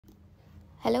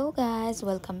Hello guys,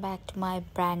 welcome back to my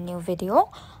brand new video.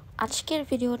 আজকের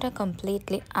ভিডিওটা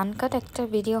completely uncut একটা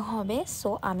video হবে। সো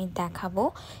আমি দেখাবো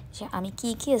যে আমি কি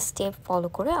কি স্টেপ ফলো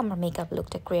করে আমার মেকআপ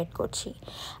লুকটা ক্রিয়েট করছি।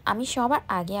 আমি সবার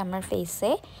আগে আমার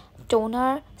ফেসে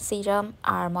টোনার, সিরাম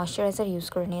আর ময়শ্চারাইজার ইউজ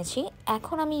করে নিয়েছি।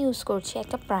 এখন আমি ইউজ করছি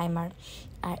একটা প্রাইমার,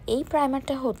 আর এই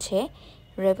প্রাইমারটা হচ্ছে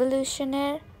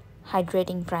রেভলিউশনের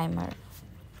হাইড্রেটিং প্রাইমার।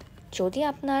 যদি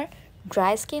আপনার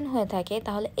ড্রাই স্কিন হয়ে থাকে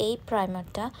তাহলে এই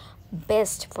প্রাইমারটা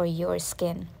বেস্ট ফর ইয়োর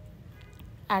স্কিন,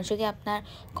 আর যদি আপনার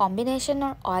কম্বিনেশন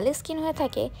আর অয়েলি স্কিন হয়ে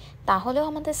থাকে তাহলেও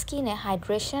আমাদের স্কিনে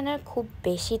হাইড্রেশনের খুব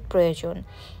বেশি প্রয়োজন।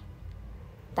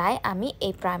 তাই আমি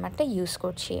এই প্রাইমারটা ইউজ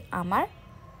করছি আমার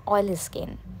অয়েলি স্কিন।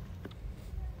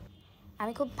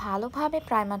 আমি খুব ভালোভাবে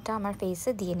প্রাইমারটা আমার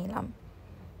ফেসে দিয়ে নিলাম।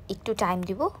 একটু টাইম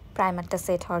দিব প্রাইমারটা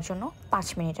সেট হওয়ার জন্য, 5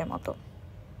 মিনিটের মতো।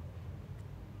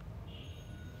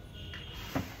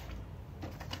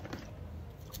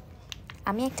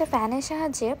 আমি একটা ফ্যানের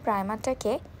সাহায্যে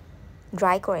প্রাইমারটাকে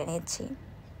ড্রাই করে নিচ্ছি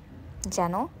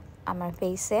যেন আমার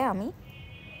ফেসে আমি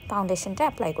ফাউন্ডেশনটা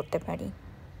অ্যাপ্লাই করতে পারি।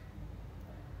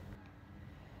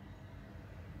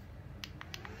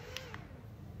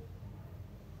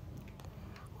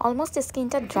 অলমোস্ট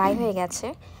স্কিনটা ড্রাই হয়ে গেছে।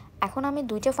 এখন আমি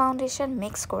দুইটা ফাউন্ডেশন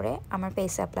মিক্স করে আমার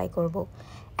ফেসে অ্যাপ্লাই করব।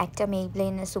 একটা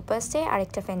মেবলিনের সুপারস্টে আর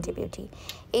একটা ফেন্টি বিউটি।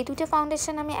 এই দুটো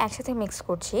ফাউন্ডেশন আমি একসাথে মিক্স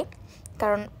করছি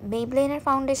কারণ মেবলিনের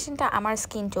ফাউন্ডেশনটা আমার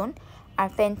স্কিন টোন আর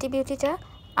ফেন্টি বিউটিটা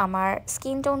আমার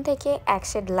স্কিন টোন থেকে এক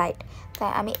শেড লাইট।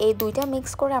 তাই আমি এই দুইটা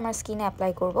মিক্স করে আমার স্কিনে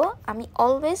অ্যাপ্লাই করব। আমি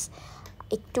অলওয়েজ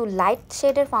একটু লাইট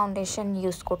শেডের ফাউন্ডেশন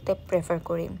ইউজ করতে প্রেফার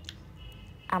করি।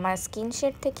 আমার স্কিন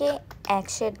শেড থেকে এক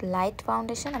শেড লাইট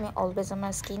ফাউন্ডেশন আমি অলওয়েজ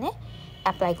আমার স্কিনে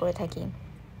অ্যাপ্লাই করে থাকি।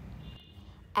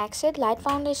 এক শেড লাইট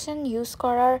ফাউন্ডেশন ইউজ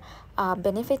করার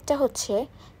বেনিফিটটা হচ্ছে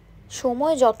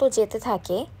সময় যত যেতে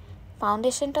থাকে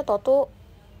ফাউন্ডেশনটা তত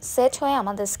সেট হয়ে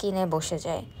আমাদের স্কিনে বসে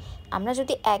যায়। আমরা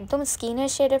যদি একদম স্কিনের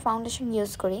শেডের ফাউন্ডেশন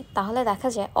ইউজ করি তাহলে দেখা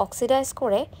যায় অক্সিডাইজ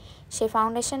করে সেই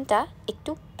ফাউন্ডেশনটা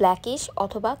একটু ব্ল্যাকিশ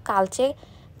অথবা কালচে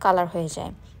কালার হয়ে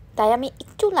যায়। তাই আমি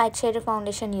একটু লাইট শেডের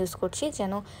ফাউন্ডেশন ইউজ করছি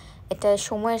যেন এটা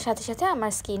সময়ের সাথে সাথে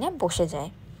আমার স্কিনে বসে যায়।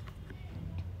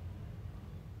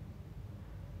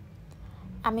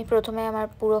 আমি প্রথমে আমার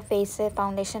পুরো ফেসে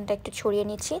ফাউন্ডেশনটা একটু ছড়িয়ে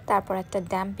নিচ্ছি, তারপর একটা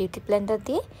ড্যাম্প বিউটি ব্লেন্ডার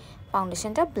দিয়ে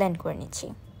ফাউন্ডেশনটা ব্লেন্ড করে নিচ্ছি।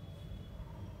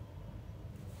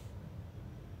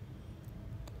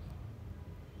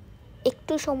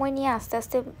 একটু সময় নিয়ে আস্তে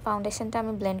আস্তে ফাউন্ডেশনটা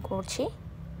আমি ব্লেন্ড করছি।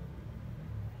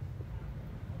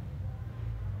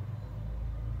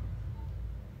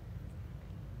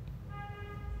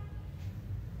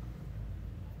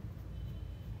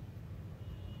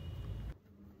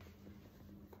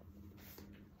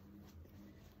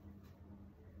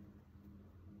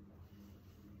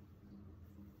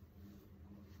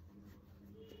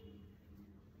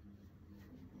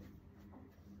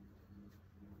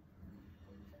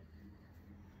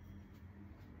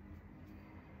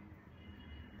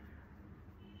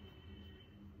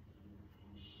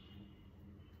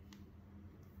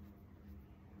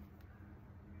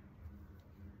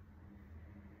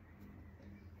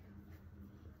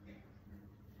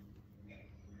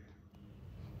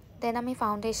 দেন আমি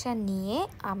ফাউন্ডেশন নিয়ে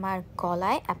আমার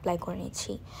গলায় অ্যাপ্লাই করে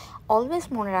নিচ্ছি। অলওয়েজ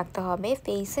মনে রাখতে হবে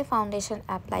ফেসে ফাউন্ডেশন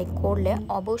অ্যাপ্লাই করলে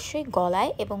অবশ্যই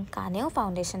গলায় এবং কানেও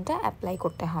ফাউন্ডেশনটা অ্যাপ্লাই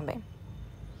করতে হবে।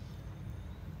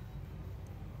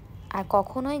 আর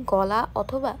কখনোই গলা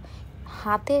অথবা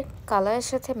হাতের কালারের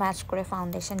সাথে ম্যাচ করে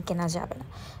ফাউন্ডেশন কেনা যাবে না।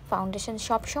 ফাউন্ডেশন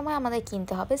সবসময় আমাদের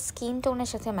কিনতে হবে স্কিন টোনের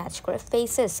সাথে ম্যাচ করে,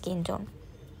 ফেসের স্কিন টোন।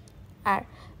 আর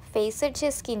ফেসের যে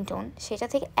স্কিন টোন সেটা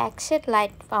থেকে এক শেড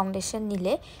লাইট ফাউন্ডেশন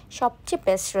নিলে সবচেয়ে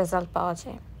বেস্ট রেজাল্ট পাওয়া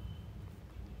যায়।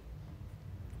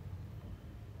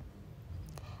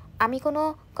 আমি কোনো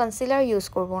কনসিলার ইউজ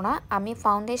করব না, আমি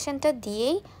ফাউন্ডেশনটা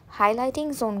দিয়েই হাইলাইটিং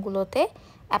জোনগুলোতে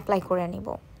অ্যাপ্লাই করে নিব।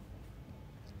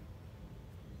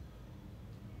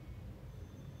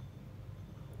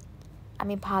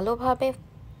 আমি ভালোভাবে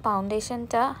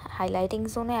ফাউন্ডেশনটা হাইলাইটিং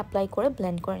জোনে অ্যাপ্লাই করে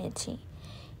ব্লেন্ড করে নিচ্ছি,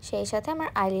 সেই সাথে আমার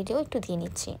আইলিডেও একটু দিয়ে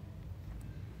নিচ্ছি।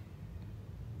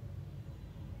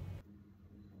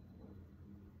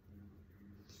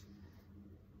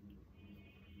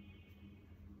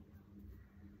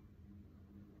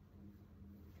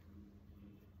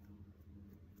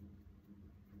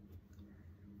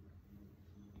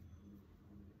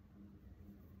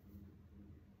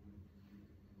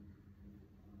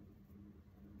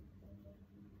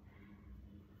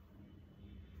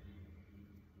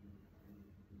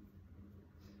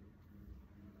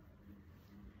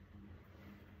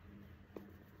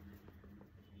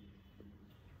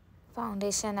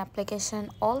 Foundation application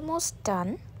almost done.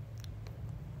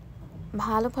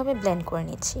 ভালোভাবে ব্লেন্ড করে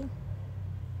নিচ্ছি।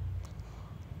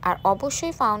 আর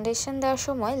অবশ্যই ফাউন্ডেশন দেওয়ার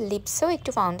সময় লিপসেও একটু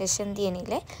ফাউন্ডেশন দিয়ে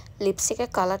নিলে লিপস্টিকের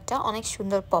কালারটা অনেক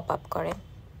সুন্দর পপ আপ করে।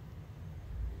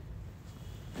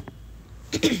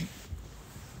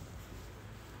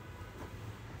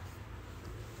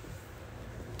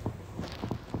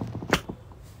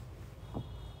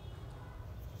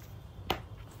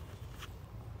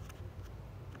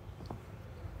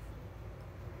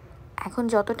 এখন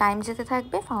যত টাইম যেতে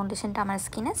থাকবে ফাউন্ডেশনটা আমার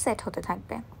স্কিনে সেট হতে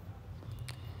থাকবে।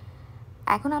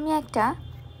 এখন আমি একটা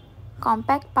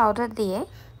কম্প্যাক্ট পাউডার দিয়ে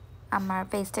আমার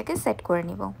ফেসটাকে সেট করে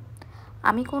নিব।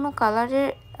 আমি কোনো কালারের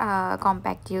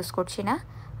কম্প্যাক্ট ইউজ করছি না।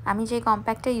 আমি যে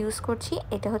কম্প্যাক্টটা ইউজ করছি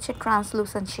এটা হচ্ছে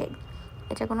ট্রান্সলুসেন্ট শেড,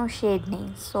 এটা কোনো শেড নেই।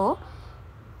 সো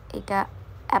এটা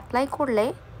অ্যাপ্লাই করলে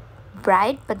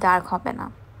ব্রাইট বা ডার্ক হবে না,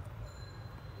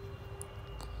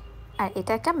 আর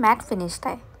এটা একটা ম্যাট ফিনিশ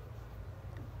দেয়।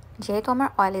 যেহেতু আমার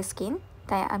অয়েলি স্কিন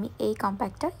তাই আমি এই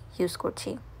কম্প্যাক্টটা ইউজ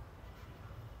করছি।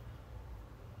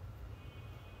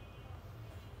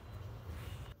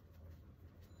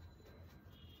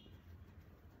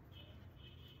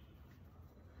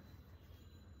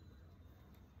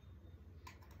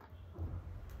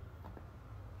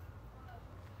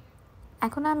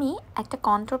 এখন আমি একটা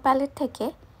কন্ট্রোর প্যালেট থেকে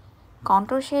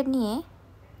কন্ট্রোর শেড নিয়ে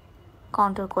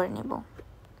কন্ট্রোর করে নেব।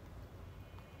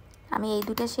 আমি এই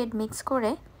দুটো শেড মিক্স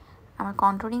করে আমার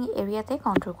কন্ট্রোরিং এরিয়াতে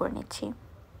কন্ট্রোর করে নিচ্ছি।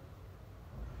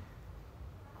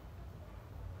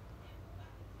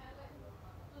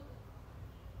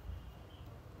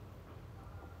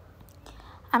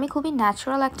 আমি খুবই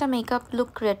ন্যাচারাল একটা মেকআপ লুক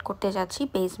ক্রিয়েট করতে যাচ্ছি,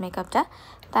 বেস মেকআপটা,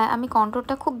 তাই আমি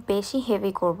কন্ট্রোরটা খুব বেশি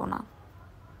হেভি করব না।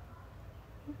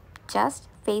 জাস্ট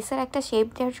ফেসের একটা শেপ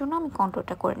দেওয়ার জন্য আমি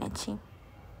কন্ট্রোরটা করে নিচ্ছি।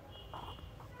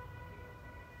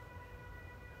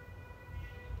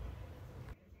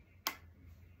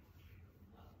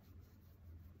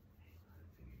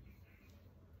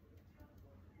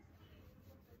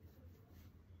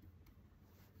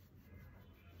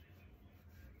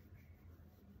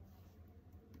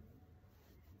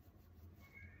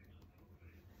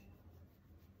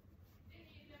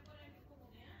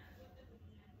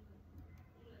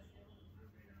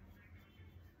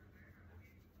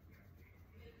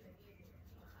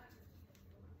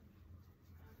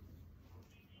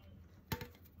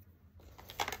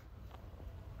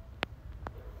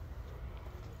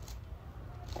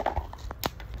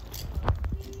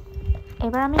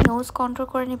 এবার আমি নোজ কন্ট্রোল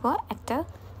করে নিব একটা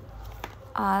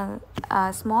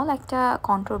স্মল একটা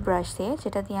কন্ট্রোল ব্রাশ দিয়ে,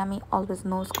 যেটা দিয়ে আমি অলওয়েজ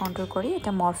নোজ কন্ট্রোল করি।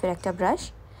 এটা মরফের একটা ব্রাশ,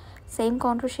 সেম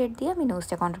কন্ট্রোল শেড দিয়ে আমি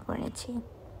নোজটা কন্ট্রোল করে নিচ্ছি।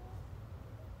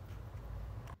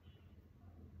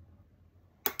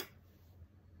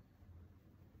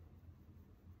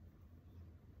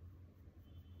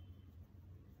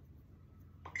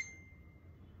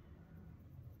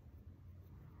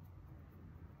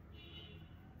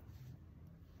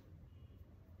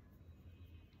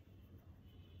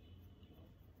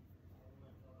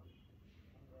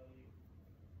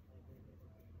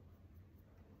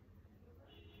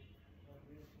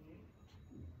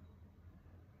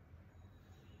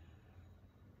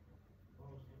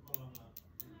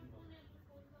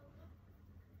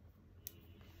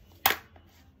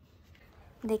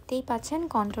 দেখতেই পাচ্ছেন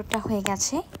কন্ট্রোরটা হয়ে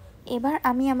গেছে। এবার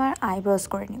আমি আমার আইব্রোজ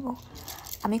করে নিব।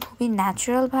 আমি খুবই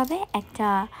ন্যাচারালভাবে একটা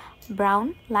ব্রাউন,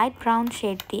 লাইট ব্রাউন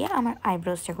শেড দিয়ে আমার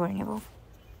আইব্রোজটা করে নেব।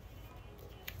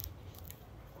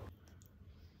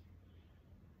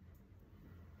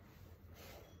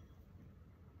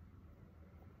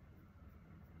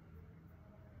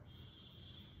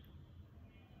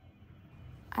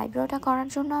 আইব্রোটা করার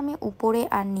জন্য আমি উপরে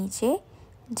আর নিচে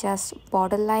জাস্ট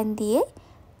বর্ডার লাইন দিয়ে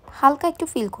হালকা একটু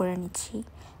ফিল করে নিচ্ছি।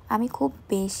 আমি খুব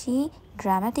বেশি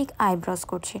ড্রামাটিক আইব্রোজ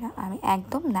করছি না, আমি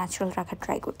একদম ন্যাচারাল রাখার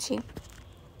ট্রাই করছি।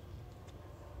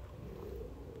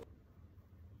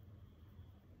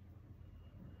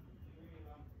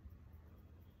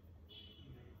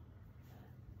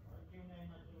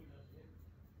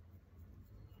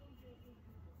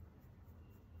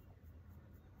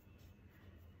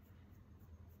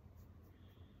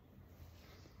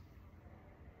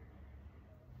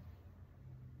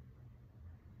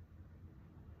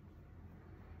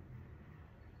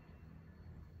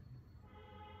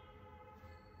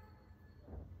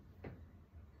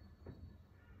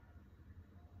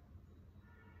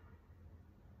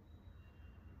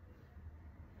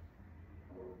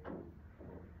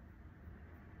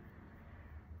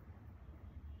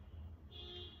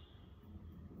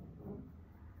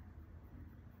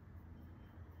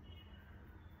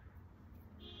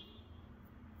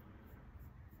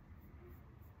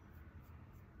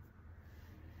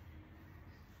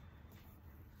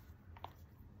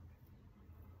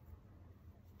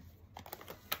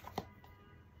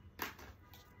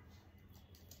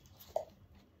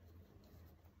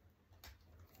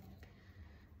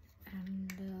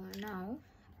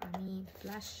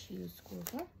 ব্লাশ ইউজ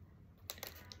করব।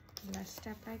 ব্লাশটা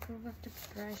অ্যাপ্লাই করবো একটা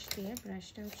ব্রাশ দিয়ে।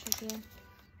 ব্রাশটা হচ্ছে গিয়ে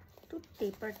একটু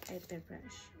টেপার টাইপের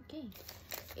ব্রাশ। ওকে,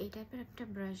 এই টাইপের একটা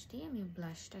ব্রাশ দিয়ে আমি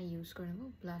ব্লাশটা ইউজ করে নেবো।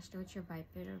 ব্লাশটা হচ্ছে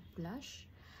ভাইপের ব্লাশ,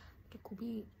 এটা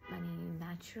খুবই মানে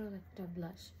ন্যাচারাল একটা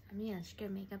ব্লাশ। আমি আজকের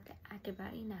মেকআপটা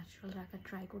একেবারেই ন্যাচারাল রাখার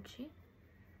ট্রাই করছি।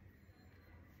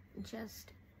 জাস্ট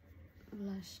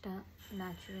ব্লাশটা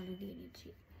ন্যাচারালি দিয়ে দিচ্ছি।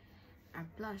 আর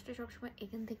ব্লাশটা সবসময়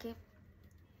এখান থেকে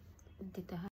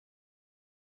দিতে হয়,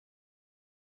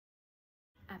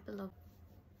 অ্যাপেল অফ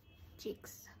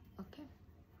চিক্স। ওকে,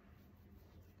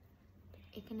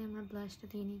 এখানে আমরা ব্লাশটা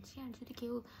দিয়ে নিচ্ছি। আর যদি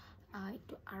কেউ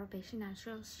একটু আরও বেশি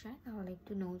ন্যাচারাল চায় তাহলে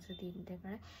একটু নোজে দিয়ে দিতে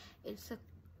পারে। It's a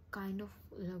kind of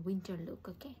winter look.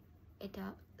 ওকে, এটা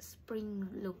স্প্রিং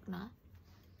লুক না,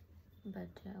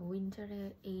 বাট উইন্টারে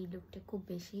এই লুকটা খুব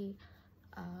বেশি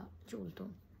চলতো।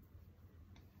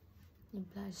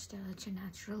 ব্লাশটা হচ্ছে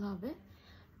ন্যাচারাল হবে,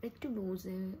 একটু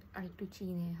নোজে আর একটু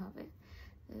চিনে হবে,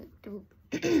 একটু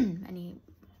মানে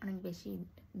অনেক বেশি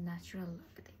ন্যাচারাল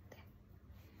লাগবে দেখতে।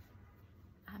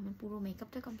 আমি পুরো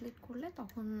মেকআপটা কমপ্লিট করলে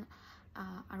তখন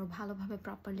আরও ভালোভাবে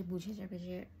প্রপারলি বুঝে যাবে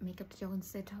যে মেকআপটা যখন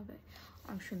সেট হবে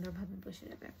অনেক সুন্দরভাবে বসে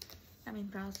যাবে। আমি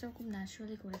ব্রাউজটাও খুব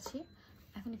ন্যাচারালি করেছি।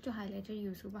 এখন একটু হাইলাইটার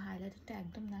ইউজ করবো। হাইলাইটারটা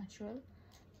একদম ন্যাচারাল,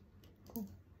 খুব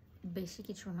বেশি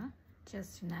কিছু না,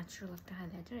 জাস্ট ন্যাচারাল একটা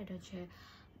হাইলাইটার। এটা হচ্ছে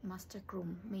master Chrome,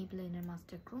 মেবলিনের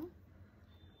master Chrome.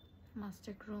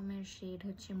 Master ক্রোমের shade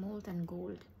হচ্ছে মোল্ট অ্যান্ড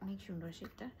গোল্ড। অনেক সুন্দর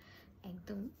শেডটা,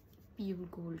 একদম পিওর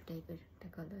গোল্ড টাইপের একটা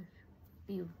কালার,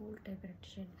 পিওর গোল্ড টাইপের একটা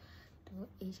শেড। তো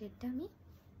এই শেডটা আমি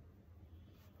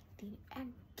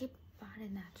একেবারে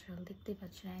ন্যাচারাল, দেখতেই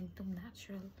পাচ্ছি না, একদম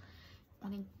ন্যাচারাল,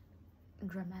 অনেক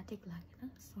ড্রামাটিক লাগে না।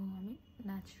 সো আমি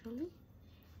ন্যাচারালি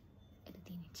এটা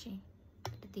দিয়ে নিচ্ছি।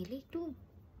 এটা দিলে একটু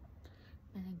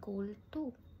মানে গোল্ড তো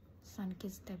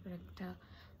সানকিস টাইপের একটা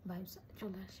ভাইবস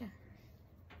চলে আসে।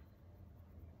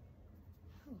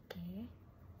 ওকে,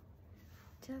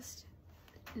 just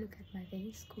look at my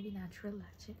face, খুবই ন্যাচারাল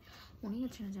লাগছে। মনে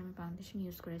হচ্ছে না যে আমি ফাউন্ডেশন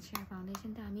ইউজ করেছি। আর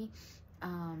ফাউন্ডেশনটা আমি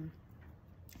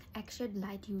এক শেড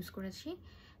লাইট ইউজ করেছি,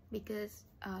 বিকজ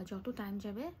যত টাইম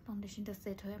যাবে ফাউন্ডেশনটা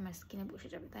সেট হয়ে আমার স্কিনে বসে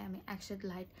যাবে, তাই আমি এক শেড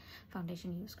লাইট ফাউন্ডেশন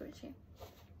ইউজ করেছি।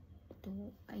 তো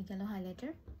এই গেল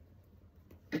হাইলাইটার।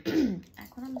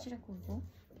 এখন আমি যেটা করব,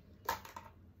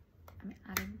 আমি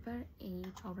আরেকবার এই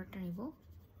পাউডারটা নেব,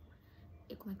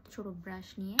 এরকম একটা ছোটো ব্রাশ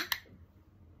নিয়ে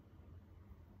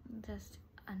জাস্ট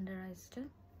আন্ডার আইসটা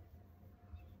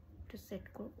একটু সেট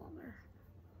করবো। আবার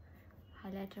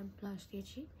হাইলাইটার ব্লাশ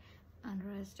দিয়েছি, আন্ডার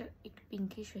আইসটা একটু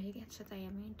পিঙ্কিশ হয়ে গেছে, তাই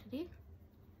আমি এটা দিয়ে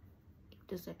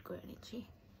একটু সেট করে নিচ্ছি।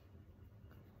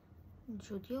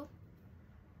 যদিও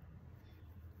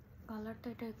কালারটা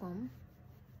এটাই কম,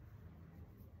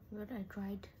 but I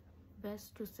tried best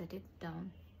to set it down.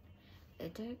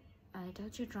 এটা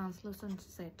হচ্ছে ট্রান্সলুসেন্ট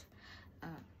সেট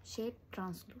শেড,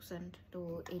 ট্রান্সলুসেন্ট। তো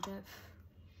এটা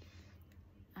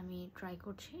আমি ট্রাই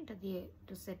করছি এটা দিয়ে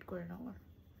একটু সেট করে নেওয়ার।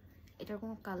 এটার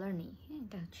কোনো কালার নেই, হ্যাঁ,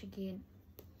 এটা হচ্ছে গিয়ে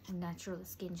natural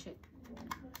skin shade.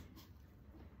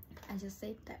 I just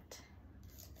said that.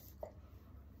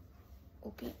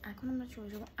 ওকে, এখন আমরা চলে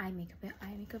যাবো আই মেকআপে।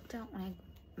 আই মেকআপটা অনেক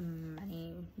মানে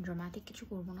ড্রামাটিক কিছু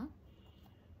করবো না,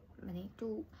 মানে একটু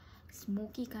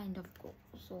স্মোকি কাইন্ড অফ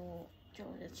করবো। সো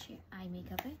চলে যাচ্ছি আই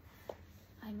মেকআপে।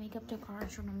 আই মেকআপটা করার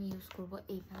জন্য আমি ইউজ করবো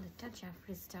এই প্যালেটটা,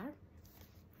 জ্যাফরি স্টার।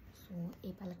 সো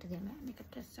এই প্যালেটটা দিয়ে আমি আই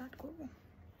মেকআপটা স্টার্ট করবো।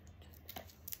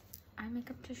 আই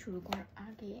মেকআপটা শুরু করার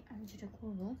আগে আমি যেটা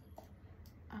করবো,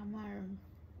 আমার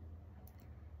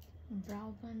ব্রাউ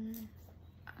বান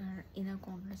আর ইনার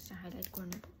কর্নার্সটা হাইলাইট করে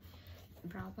নেব।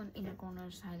 ব্রাউ বান ইনার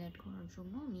কর্নার্স হাইলাইট করার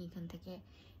জন্য আমি এখান থেকে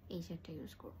এই শেডটা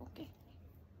ইউজ করবো। ওকে,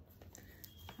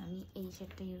 আমি এই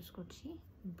শেডটা ইউজ করছি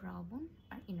ব্রাউ বান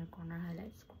আর ইনার কর্নার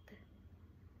হাইলাইটস করতে।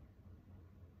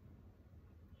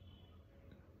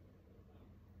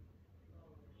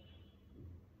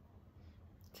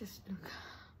 জাস্ট লুক,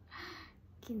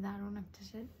 কি দারুণ একটা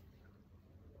শেড।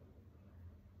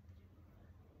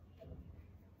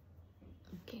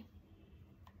 ওকে,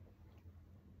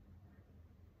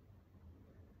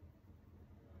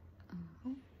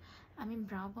 আমি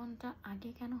ব্রাউ বনটা আগে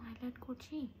কেন হাইলাইট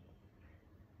করছি,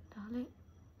 তাহলে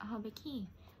হবে কি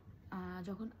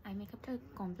যখন আই মেকআপটা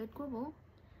কমপ্লিট করব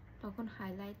তখন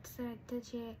হাইলাইটসের একটা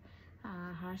যে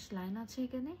হার্শ লাইন আছে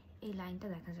এখানে, এই লাইনটা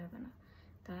দেখা যাবে না,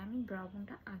 তাই আমি ব্রাউ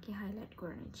বনটা আগে হাইলাইট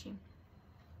করে নিচ্ছি।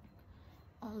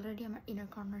 অলরেডি আমার ইনার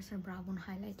কর্নার্সের ব্রাউ বন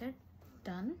হাইলাইটার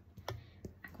ডান।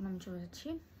 এখন আমি চলে যাচ্ছি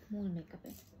মূল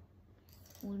মেকআপে।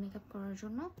 মূল মেকআপ করার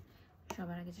জন্য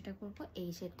সবার আগে যেটা করব, এই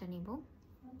শেডটা নিব,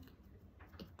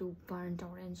 একটু বার্ন্ট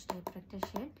অরেঞ্জ টাইপের একটা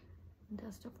শেড,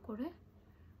 ডাস্ট অফ করে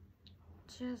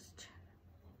জাস্ট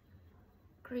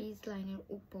ক্রিজ লাইনের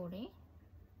উপরে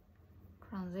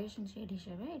ট্রানজিশন শেড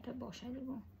হিসেবে এটা বসাই দেব।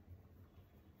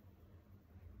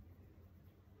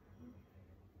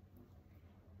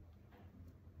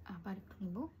 আবার একটু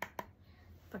নিব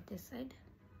ফর দিস সাইড।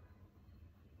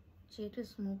 যেহেতু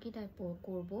স্মোকি টাইপ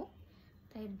করবো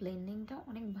তাই ব্লেন্ডিংটা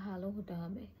অনেক ভালো হতে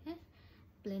হবে। হ্যাঁ,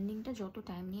 ব্লেন্ডিংটা যত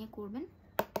টাইম নিয়ে করবেন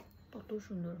তত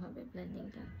সুন্দর হবে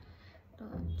ব্লেন্ডিংটা। তো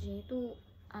যেহেতু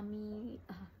আমি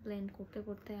ব্লেন্ড করতে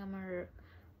করতে আমার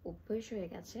অভ্যেস হয়ে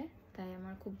গেছে, তাই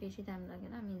আমার খুব বেশি টাইম লাগে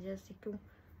না। আমি জাস্ট একটু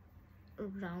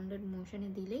রাউন্ডেড মোশনে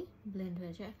দিলেই ব্লেন্ড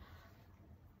হয়ে যায়।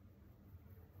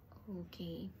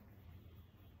 ওকে,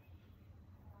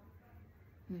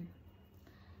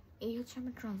 এই হচ্ছে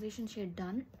আমার ট্রানজিশন শেড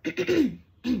ডান।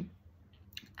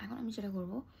 এখন আমি যেটা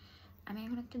করবো, আমি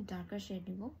এখন একটা ডার্কার শেড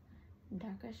নিব।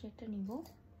 ডার্কার শেডটা নিব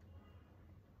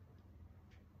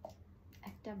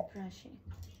একটা ব্রাশে,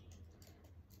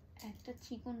 একটা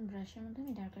চিকন ব্রাশের মধ্যে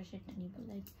আমি ডার্কার শেডটা নিব।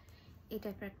 লাইক এই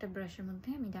টাইপের একটা ব্রাশের মধ্যে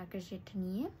আমি ডার্কার শেডটা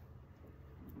নিয়ে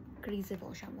ক্রিজে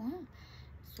বসাবো। হ্যাঁ,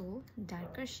 সো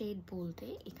ডার্কার শেড বলতে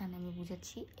এখানে আমি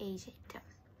বুঝাচ্ছি এই শেডটা।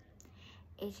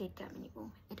 এই শেডটা আমি নিব।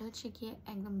 এটা হচ্ছে গিয়ে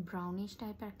একদম ব্রাউনিশ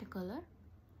টাইপের একটা colour,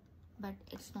 but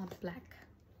it's not black.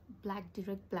 Black,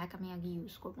 direct black আমি আগে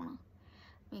ইউজ করবো না।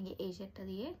 আমি আগে এই শেডটা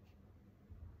দিয়ে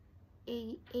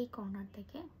এই কর্নার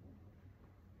থেকে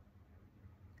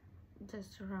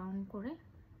জাস্ট রাউন্ড করে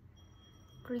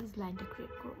ক্রিজ লাইনটা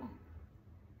ক্রিয়েট করবো।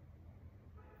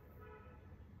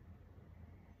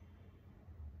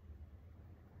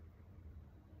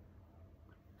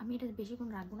 আমি এটা বেশিক্ষণ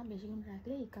রাখবো না, বেশিক্ষণ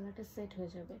রাখলে এই কালারটা সেট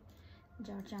হয়ে যাবে,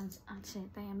 যাওয়ার চান্স আছে।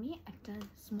 তাই আমি একটা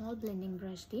স্মল ব্লেন্ডিং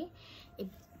ব্রাশ দিয়ে এই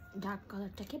ডার্ক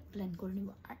কালারটাকে ব্লেন্ড করে নিব।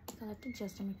 আর এই কালারটা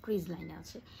জাস্ট আমি ক্রিজ লাইনে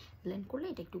আছে, ব্লেন্ড করলে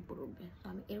এটা একটু উপরে উঠবে। তো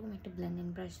আমি এরকম একটা ব্লেন্ডিং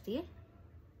ব্রাশ দিয়ে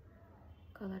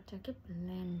কালারটাকে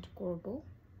ব্লেন্ড করব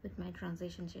উইথ মাই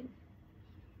ট্রানজিশন শেড।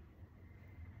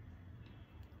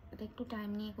 এটা একটু টাইম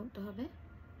নিয়ে করতে হবে।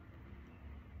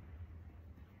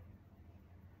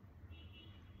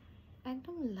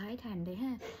 একদম লাইট হ্যান্ডে,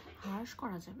 হ্যাঁ, হার্শ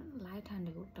করা যাবে না, লাইট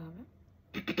হ্যান্ডে করতে হবে।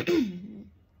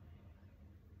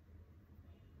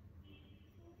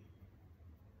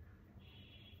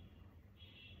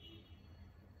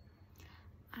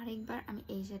 আরেকবার আমি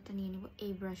এই শেডটা নিয়ে নিব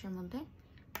এই ব্রাশের মধ্যে,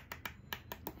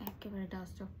 একেবারে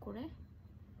ডাস্ট অফ করে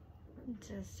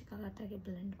জাস্ট কালারটাকে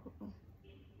ব্লেন্ড করব।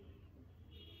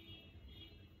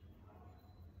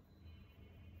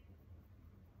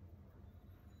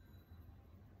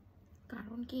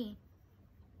 কারণ কি,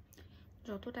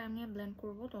 যত টাইম নিয়ে ব্লেন্ড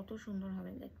করব তত সুন্দর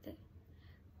হবে দেখতে।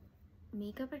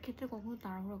 মেকআপের ক্ষেত্রে কখনো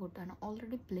তাড়াহুড়া করতে হয় না,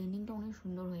 অলরেডি ব্লেন্ডিংটা অনেক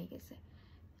সুন্দর হয়ে গেছে,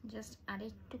 জাস্ট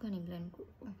আরেকটুখানি ব্লেন্ড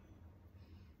করব।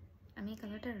 আমি এই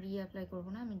কালারটা রিঅ্যাপ্লাই করবো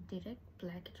না, আমি ডিরেক্ট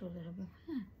ব্ল্যাকে চলে যাবো।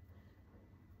 হ্যাঁ,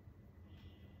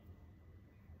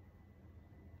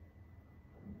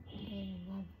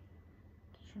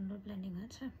 কি সুন্দর ব্লেন্ডিং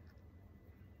হয়েছে,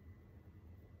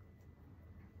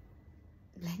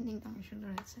 ব্লেন্ডিংটা অনেক সুন্দর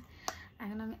হয়েছে।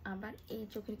 এখন আমি আবার এই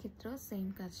চোখের ক্ষেত্রেও সেম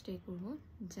কাজটাই করব।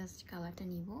 জাস্ট কালারটা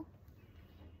নিব,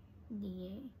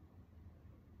 দিয়ে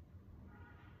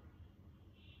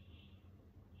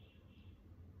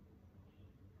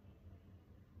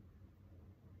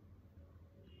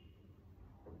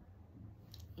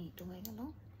এইটা হয়ে গেল।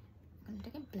 এখন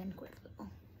এটাকে ব্লেন্ড করে ফেলবো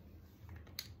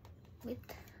উইথ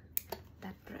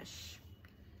দ্যাট ব্রাশ।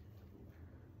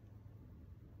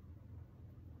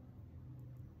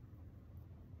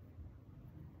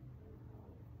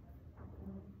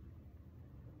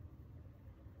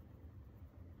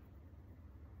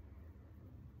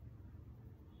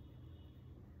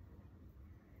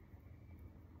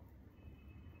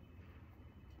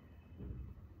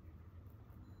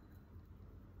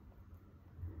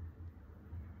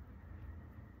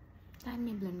 টাইম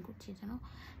নিয়ে ব্লেন্ড করছি যেন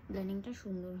ব্লেন্ডিংটা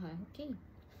সুন্দর হয়। ওকে,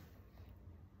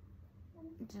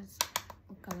 জাস্ট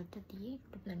কালারটা দিয়ে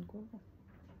একটু ব্লেন্ড করবো।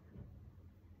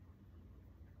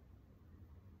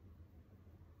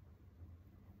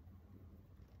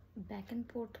 Back and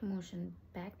fourth motion,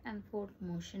 back and fourth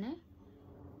মোশনে,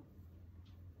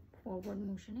 forward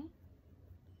মোশনে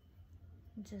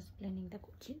just ব্লেন্ডিংটা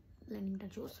করছি। ব্লেন্ডিংটা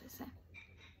জোস হয়েছে।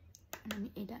 আমি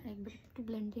এটা একবার একটু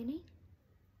ব্লেন্ড দিয়ে নিই।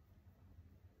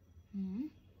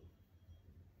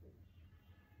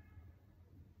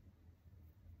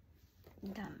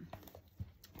 ডান,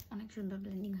 অনেক সুন্দর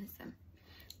ব্লেন্ডিং হয়েছে,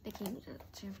 দেখে বোঝা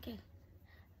যাচ্ছে। ওকে,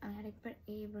 আমি আরেকবার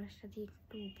এই ব্রাশটা দিয়ে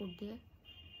একটু উপর দিয়ে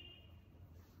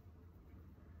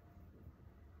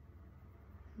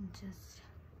জাস্ট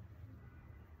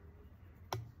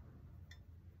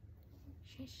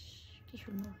শেষ। কি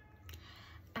সুন্দর।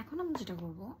 এখন আমি যেটা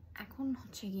করবো, এখন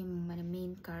হচ্ছে গিয়ে মানে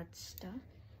মেইন কাজটা,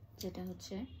 যেটা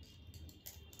হচ্ছে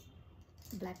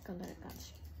ব্ল্যাক কালারের কাজ।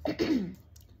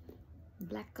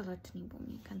 ব্ল্যাক কালারটা নিব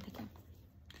আমি এখান থেকে।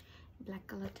 ব্ল্যাক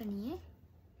কালারটা নিয়ে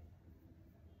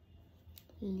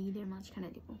লিডের মাঝখানে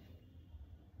দিব।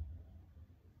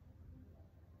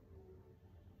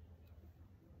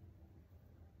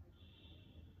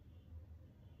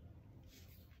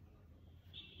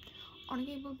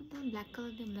 অনেকেই বলবেন তো ব্ল্যাক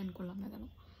কালার দিয়ে ব্লেন্ড করলাম না কেন।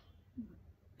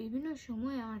 বিভিন্ন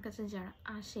সময় আমার কাছে যারা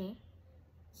আসে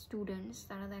স্টুডেন্টস,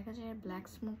 তারা দেখা যায় ব্ল্যাক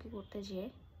স্মোকি করতে যেয়ে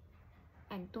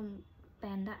একদম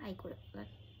প্যান্ডা আই করে ফেলে,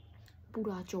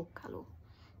 পুরা চোখ কালো।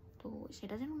 তো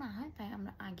সেটা যেন না হয়, তাই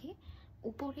আমরা আগে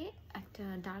উপরে একটা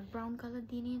ডার্ক ব্রাউন কালার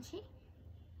দিয়ে নিয়েছি,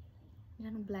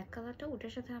 যেন ব্ল্যাক কালারটা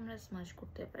ওটার সাথে আমরা স্মাশ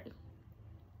করতে পারি,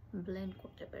 ব্লেন্ড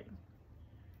করতে পারি।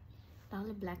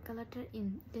 তাহলে ব্ল্যাক কালারটার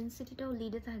ইন্টেন্সিটিটাও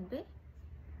লিডে থাকবে,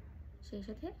 সেই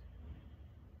সাথে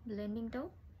ব্লেন্ডিংটাও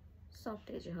সফট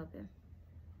এজে হবে।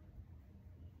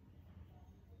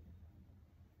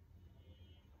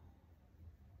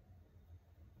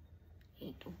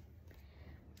 এই তো।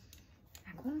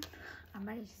 এখন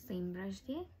আবার সেম ব্রাশ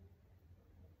দিয়ে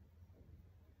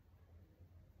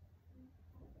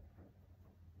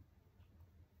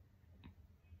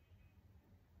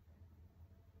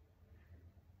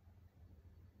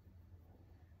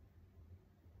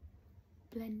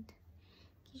ব্লেন্ড।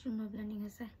 কি সুন্দর ব্লেন্ডিং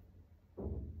হয়েছে।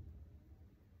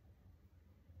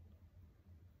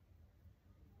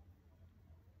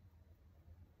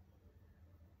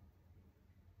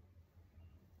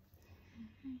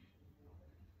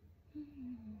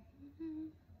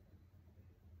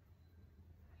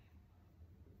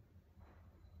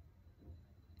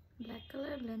 ব্ল্যাক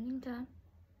কালার ব্লেন্ডিংটা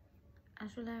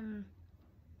আসলে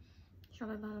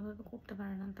সবাই ভালোভাবে করতে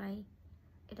পারে না, তাই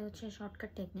এটা হচ্ছে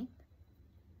শর্টকাট টেকনিক,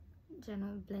 যেন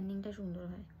ব্লেন্ডিংটা সুন্দর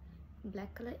হয়।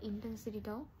 ব্ল্যাক কালার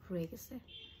ইন্টেন্সিটিটাও রয়ে গেছে,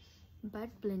 বাট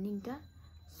ব্লেন্ডিংটা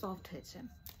সফট হয়েছে।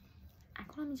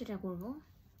 এখন আমি যেটা করব,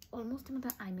 অলমোস্ট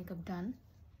আমাদের আই মেকআপ ডান।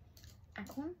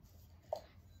 এখন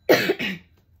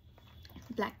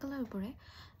ব্ল্যাক কালার উপরে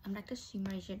আমরা একটা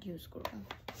শিমারি শেড ইউজ করব,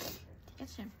 ঠিক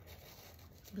আছে?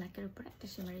 ব্ল্যাকের উপরে একটা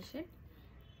শিমারি শেড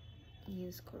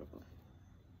ইউজ করব।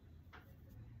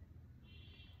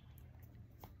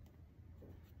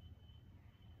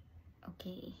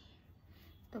 ওকে,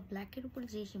 তো ব্ল্যাকের উপরে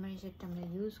যে শিমারি শেডটা আমরা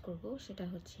ইউজ করব সেটা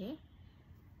হচ্ছে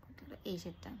এই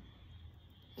শেডটা।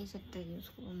 এই শেডটা ইউজ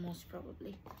করবো মোস্ট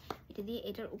প্রবাবলি। এটা দিয়ে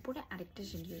এটার উপরে আরেকটা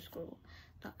শেড ইউজ করব।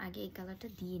 তো আগে এই কালারটা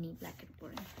দিয়ে নিই ব্ল্যাকের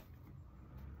উপরে।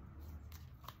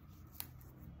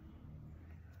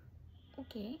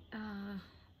 ওকে,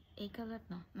 এই কালার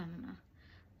না, না না না,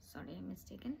 সরি আই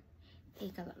মিস্টেকেন।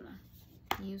 এই কালার না,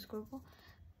 ইউজ করব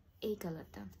এই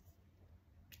কালারটা।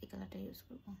 এই কালারটা ইউজ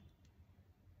করব,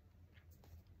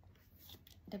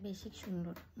 এটা বেশি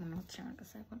সুন্দর মনে হচ্ছে আমার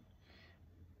কাছে এখন।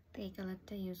 তো এই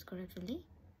কালারটা ইউজ করে ফেলি।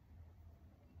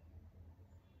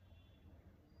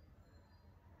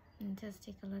 জাস্ট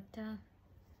এই কালারটা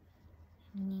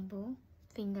নিব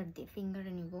ফিঙ্গার দিয়ে,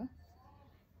 ফিঙ্গারে নিব,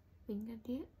 ফিঙ্গার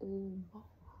দিয়ে। ও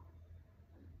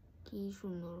কি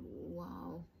সুন্দর,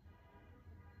 ওয়াও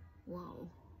ওয়াও।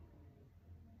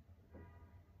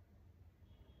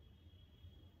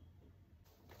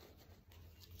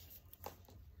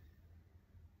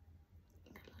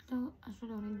 কালারটা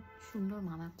আসলে অনেক সুন্দর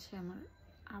মানাচ্ছে আমার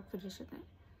আউটফিটের সাথে।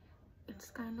 It's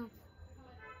kind of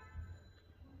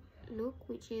look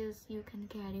which is you can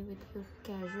carry with your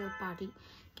casual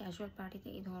party তে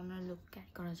এই ধরনের লুক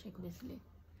ক্যারি করা যায় খুব ইজিলি।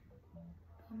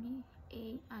 আমি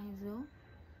এই আইজও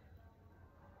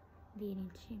দিয়ে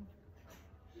নিচ্ছি।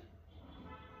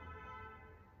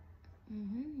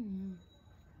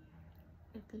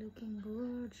 It's looking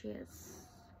gorgeous.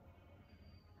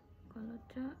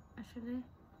 কালারটা আসলে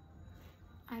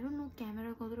আই ডোন্ট নো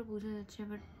ক্যামেরা কতটা বোঝা যাচ্ছে,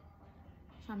 বাট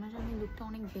সামনাসামনি লুকটা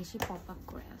অনেক বেশি পপ আপ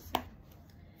করে আছে।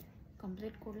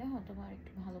 কমপ্লিট করলে হয়তো আর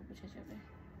একটু ভালো বোঝা যাবে।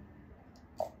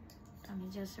 আমি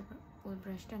জাস্ট ওই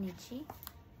ব্রাশটা নিচ্ছি,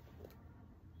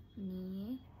 নিয়ে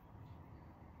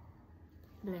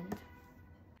ব্লেন্ড।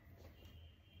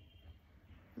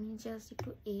 আমি জাস্ট একটু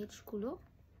এজগুলো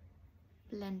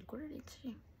ব্লেন্ড করে দিচ্ছি।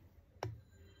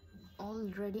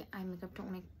 অলরেডি আই মেকআপটা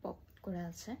অনেক পপ করে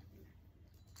আছে।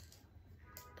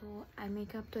 তো আই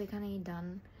মেকআপ তো এখানেই ডান,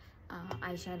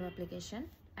 আই শ্যাডো অ্যাপ্লিকেশন।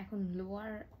 এখন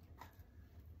লোয়ার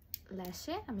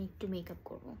ল্যাশে আমি একটু মেকআপ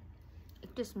করব,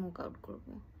 একটু স্মোক আউট করব।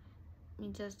 আমি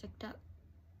জাস্ট একটা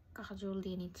কাজল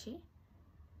দিয়ে নিচ্ছি।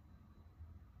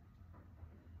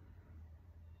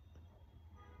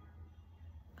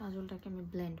 কাজলটাকে আমি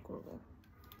ব্লেন্ড করব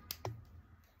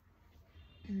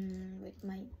উইথ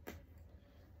মাই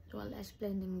লোয়ার ল্যাশ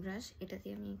ব্লেন্ডিং ব্রাশ। এটা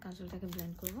দিয়ে আমি কাজলটাকে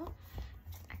ব্লেন্ড করব।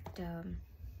 একটা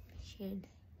শেড,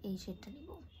 এই শেডটা নিব।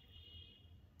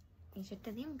 এই শেডটা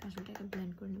দিয়ে আমি কাজলটাকে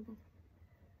ব্লেন্ড করে নেব।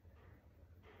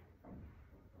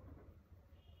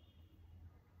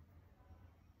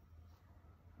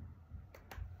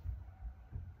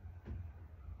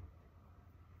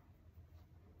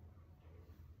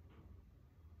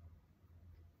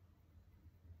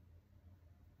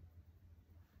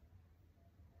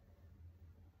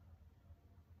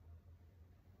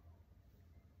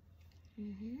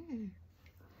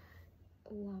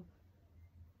 ওয়াও,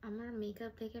 আমার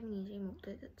মেকআপ দেখে আমি নিজেই মুগ্ধ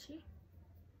হয়ে যাচ্ছি।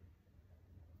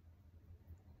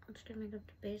 আজকের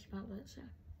মেকআপটা বেশ ভালো হয়েছে।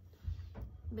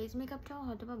 বেস মেকআপটাও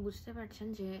হয়তো বা বুঝতে পারছেন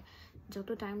যে যত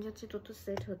টাইম যাচ্ছে তত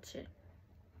সেট হচ্ছে,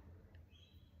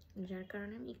 যার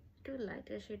কারণে আমি একটু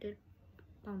লাইটার শেডের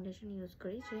ফাউন্ডেশন ইউজ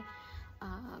করি, যে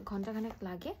ঘন্টাখানেক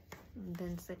লাগে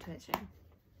দেন সেট হয়ে যায়।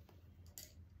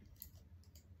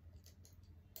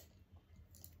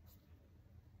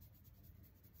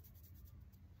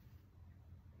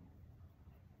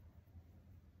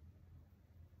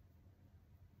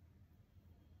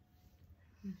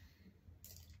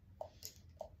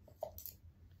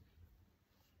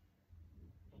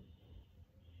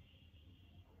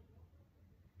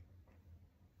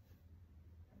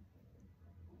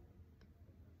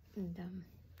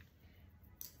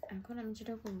 এখন আমি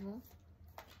যেটা করবো,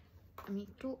 আমি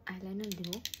একটু আইলাইনার দিব,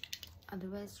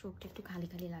 আদারওয়াইজ স্ট্রোকটা একটু খালি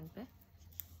খালি লাগবে,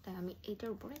 তাই আমি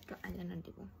এইটার উপরে একটু আইলাইনার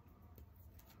দিব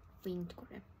উইন্ড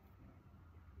করে।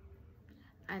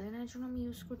 আইলাইনারের জন্য আমি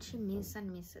ইউজ করছি মিস অ্যান্ড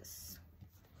মিসেস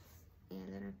এই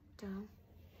আইলাইনারটা।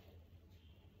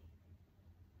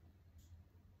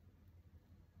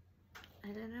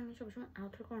 আইলাইনার আমি সবসময়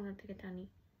আউটার কর্নার থেকে টানি।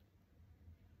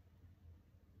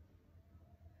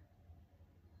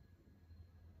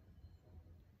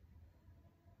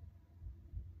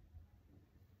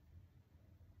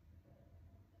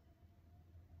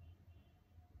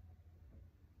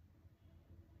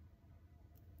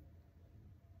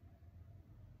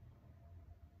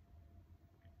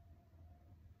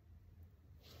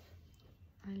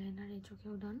 আইলাইনার এই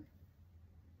চোখেও ডান।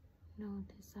 নাও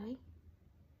দিস আই।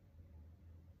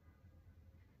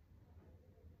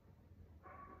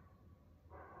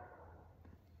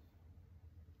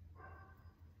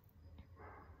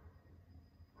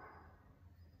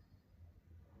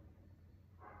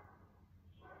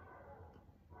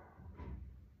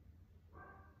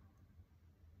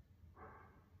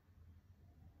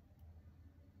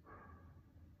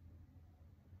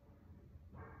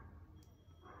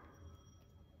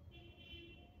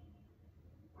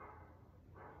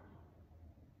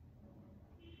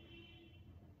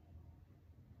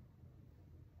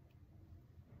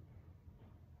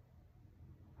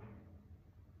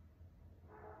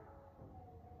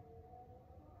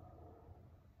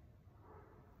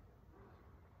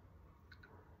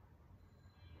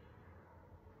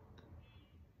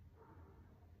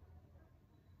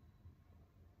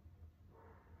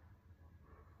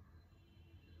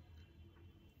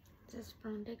 জাস্ট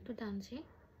ফ্রন্টে একটু টানছি।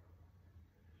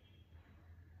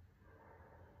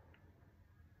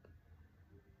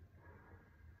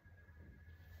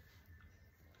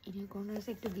 এর কর্নারে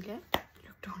একটু দিলে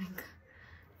লুকটা অনেক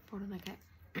বড় দেখায়।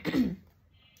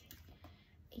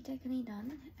 এটা এখানেই ডান।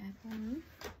 এখন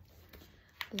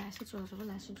ল্যাশে চলে যাবো।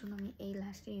 ল্যাশের জন্য আমি এই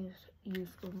ল্যাশটা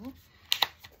ইউজ করবো।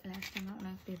 ল্যাশটা আমার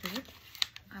অনেক ফেভারিট।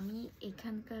 আমি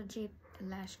এখানকার যে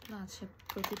ল্যাশগুলো আছে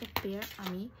প্রতিটা পেয়ার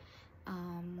আমি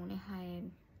মনে হয়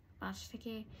 5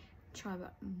 থেকে 6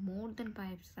 বার, মোর দেন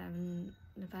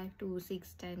 5 to 6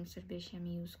 টাইমসের বেশি আমি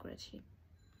ইউজ করেছি।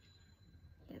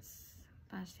 ইয়েস,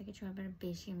 5 থেকে 6 বার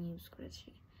বেশি আমি ইউজ করেছি।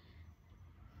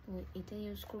 তো এটা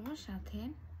ইউজ করবো, সাথে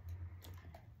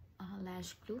ল্যাশ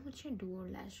গ্লু হচ্ছে ডুয়োর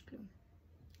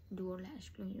ল্যাশ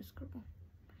গ্লু ইউজ করবো।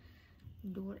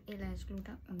 ডুয়োর এই ল্যাশ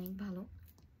গ্লুটা অনেক ভালো,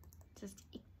 জাস্ট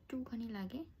একটুখানি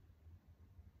লাগে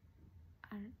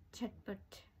আর ঝটপট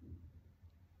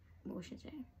বসে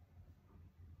যায়।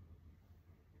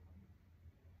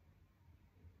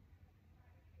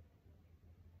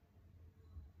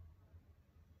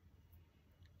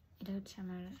 এটা হচ্ছে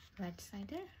আমার রাইট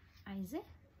সাইডের আইজে,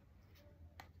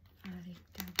 আর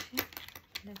একটা হচ্ছে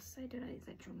লেফট সাইডের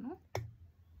আইজের জন্য।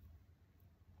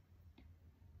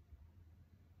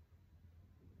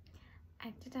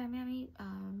 একটা টাইমে আমি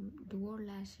ডুয়োর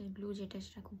ল্যাশের গ্লু যেটা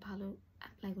সেটা খুব ভালো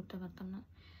অ্যাপ্লাই করতে পারতাম না।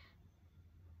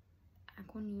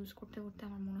 এখন ইউজ করতে করতে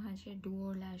আমার মনে হয় যে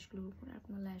ডুয়োর ল্যাশ গ্লুর উপর আর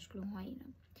কোনো ল্যাশ গ্লু হয় না।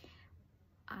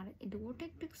 আর ডুয়োটা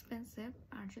একটু এক্সপেন্সিভ,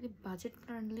 আর যদি বাজেট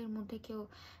ফ্রেন্ডলির মধ্যে কেউ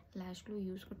ল্যাশ গ্লু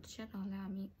ইউজ করতে চায় তাহলে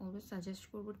আমি অলওয়েজ সাজেস্ট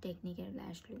করবো টেকনিকের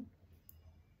ল্যাশ গ্লু।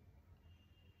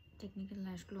 টেকনিকের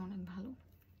ল্যাশ গ্লু অনেক ভালো।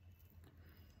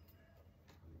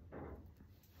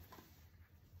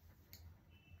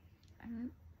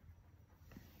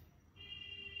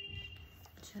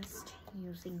 just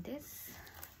using this,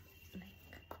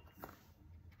 like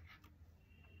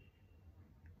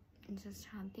just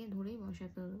হাত দিয়ে ধরেই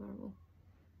বসাতে পারবো।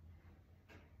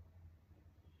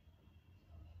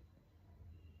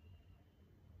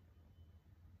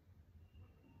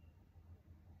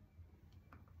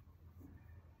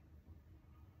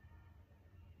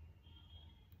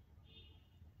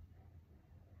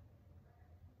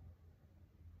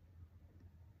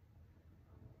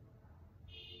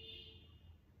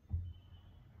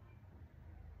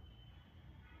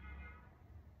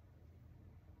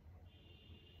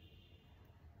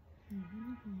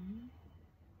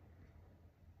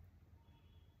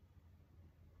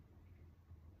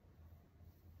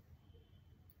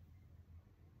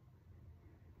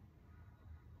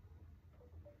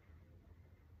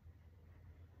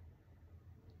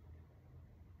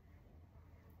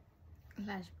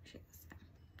 লাশ বসে গেছে,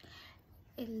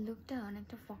 এই লুকটা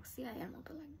অনেকটা ফক্সি আয়ার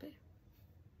মতো লাগবে।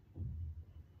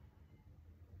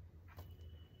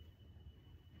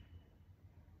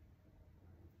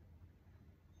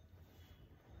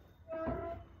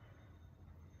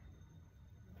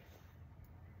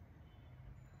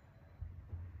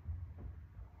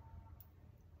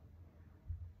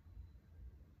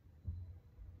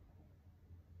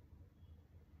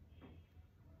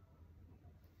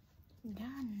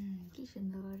 ডান, কি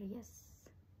সুন্দর। Yes,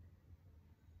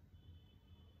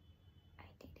 I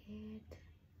did it.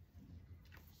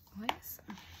 হয়ে গেছে।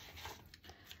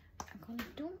 এখন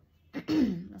একটু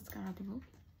মাস্কারা দেবো,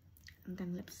 দেন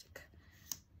লিপস্টিক।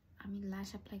 আমি ল্যাশ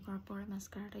অ্যাপ্লাই করার পরে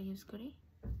মাস্কারাটা ইউজ করি।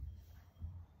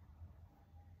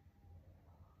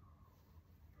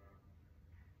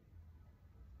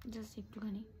 জাস্ট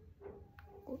একটুখানি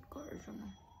কোট করার জন্য,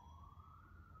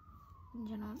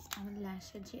 যেন আমার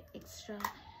ল্যাশের যে এক্সট্রা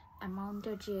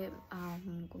অ্যামাউন্টের যে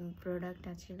কোনো প্রোডাক্ট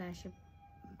আছে ল্যাশে,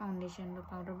 ফাউন্ডেশন বা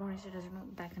পাউডার ভরে, সেটার জন্য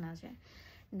দেখা না যায়।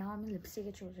 নাও আমি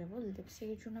লিপস্টিকে চলে যাবো।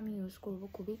 লিপস্টিকের জন্য আমি ইউজ করবো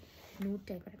খুবই নিউড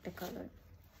টাইপের একটা কালার।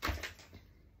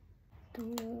 তো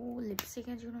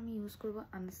লিপস্টিকের জন্য আমি ইউজ করবো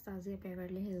আনাস্তাজিয়া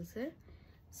বেভারলি হিলসের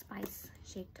স্পাইস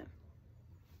শেকটা।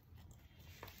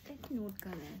 এটা নিউড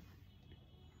কালার,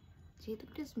 যেহেতু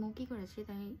একটু স্মোকি করেছে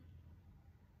তাই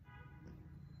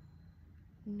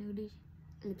নিউডি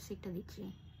লিপস্টিকটা দিচ্ছি।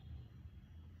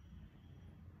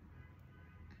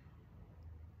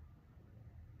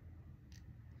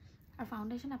 আর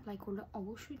ফাউন্ডেশন অ্যাপ্লাই করলে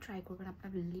অবশ্যই ট্রাই করবেন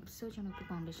আপনার লিপসেও যেন একটু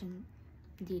ফাউন্ডেশন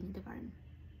দিয়ে নিতে পারেন।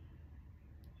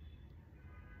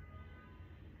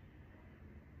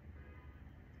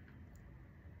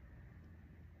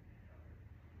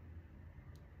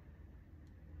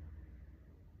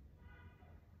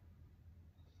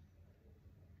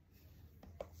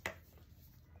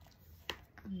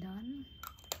 ডান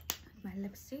মাই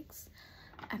লিপস্টিক্স।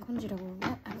 এখন যেটা করবো,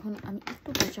 এখন আমি একটু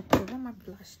টাচ আপ করবো আমার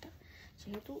ব্লাশটা,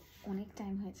 যেহেতু অনেক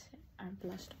টাইম হয়েছে আর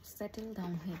ব্লাশটা সেটেল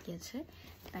ডাউন হয়ে গিয়েছে,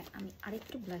 তাই আমি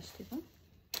আরেকটু ব্লাশ দেবো।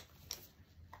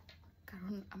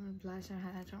 কারণ আমার ব্লাশ আর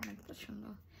হাইলাইটার অনেক পছন্দ।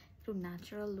 একটু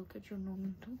ন্যাচারাল লুকের জন্য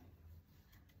কিন্তু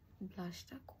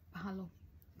ব্লাশটা খুব ভালো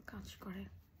কাজ করে।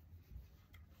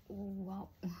 ও ওয়াও।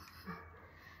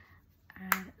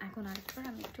 আর এখন আরেকবার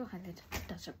আমি একটু হাইলাইটার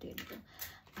টাচ আপ দিয়ে দেবো।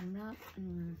 আমরা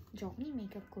যখনই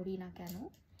মেকআপ করি না কেন,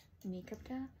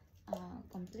 মেকআপটা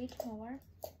কমপ্লিট হওয়ার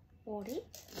পরে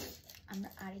আমরা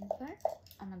আরেকবার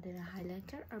আমাদের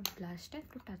হাইলাইটার আর ব্লাশটা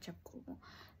একটু টাচ আপ করবো,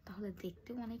 তাহলে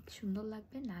দেখতেও অনেক সুন্দর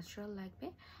লাগবে, ন্যাচারাল লাগবে,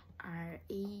 আর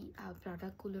এই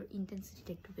প্রোডাক্টগুলোর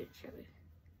ইন্টেন্সিটিটা একটু বেড়ে যাবে।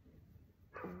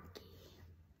 ওকে,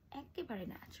 একেবারে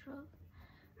ন্যাচারাল,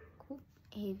 খুব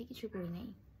হেভি কিছু করি নাই,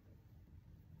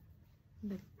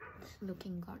 but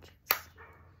looking gorgeous.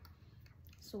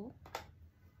 So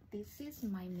this is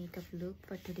my makeup look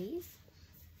for today's.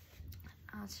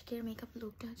 আজকের মেকআপ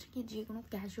লুকটা হচ্ছে কি যে কোনো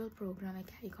ক্যাজুয়াল প্রোগ্রামে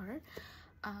ক্যারি করার।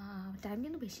 টাইম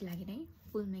কিন্তু বেশি লাগে নাই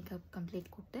ফুল মেকআপ কমপ্লিট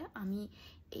করতে। আমি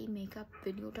এই মেকআপ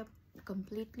ভিডিওটা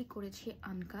কমপ্লিটলি করেছি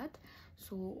আনকাট,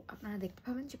 সো আপনারা দেখতে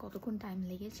পাবেন যে কতক্ষণ টাইম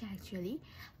লেগেছে অ্যাকচুয়ালি।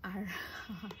 আর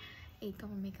এই তো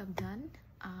আমার makeup done.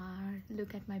 R look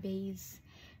at my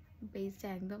বেসটা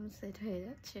একদম সেট হয়ে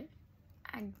যাচ্ছে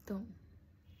একদম।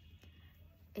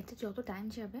 এটা যত টাইম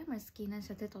যাবে আমার স্কিনের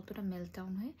সাথে ততটা মেল্ট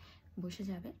ডাউন হয়ে বসে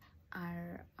যাবে, আর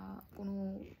কোনো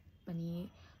মানে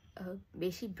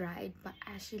বেশি ব্রাইট বা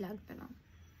অ্যাশি লাগবে না।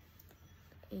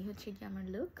 এই হচ্ছে কি আমার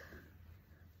লুক।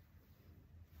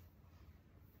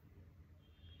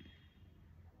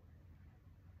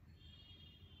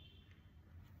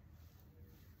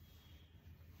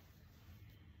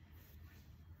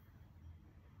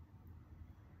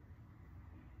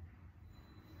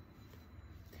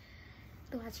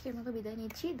 তো আজকের মতো বিদায়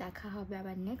নিচ্ছি, দেখা হবে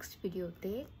আবার নেক্সট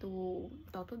ভিডিওতে। তো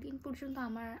ততদিন পর্যন্ত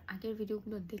আমার আগের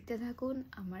ভিডিওগুলো দেখতে থাকুন,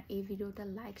 আমার এই ভিডিওটা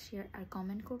লাইক শেয়ার আর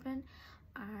কমেন্ট করবেন,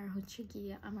 আর হচ্ছে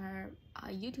গিয়ে আমার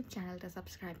ইউটিউব চ্যানেলটা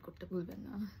সাবস্ক্রাইব করতে ভুলবেন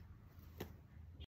না।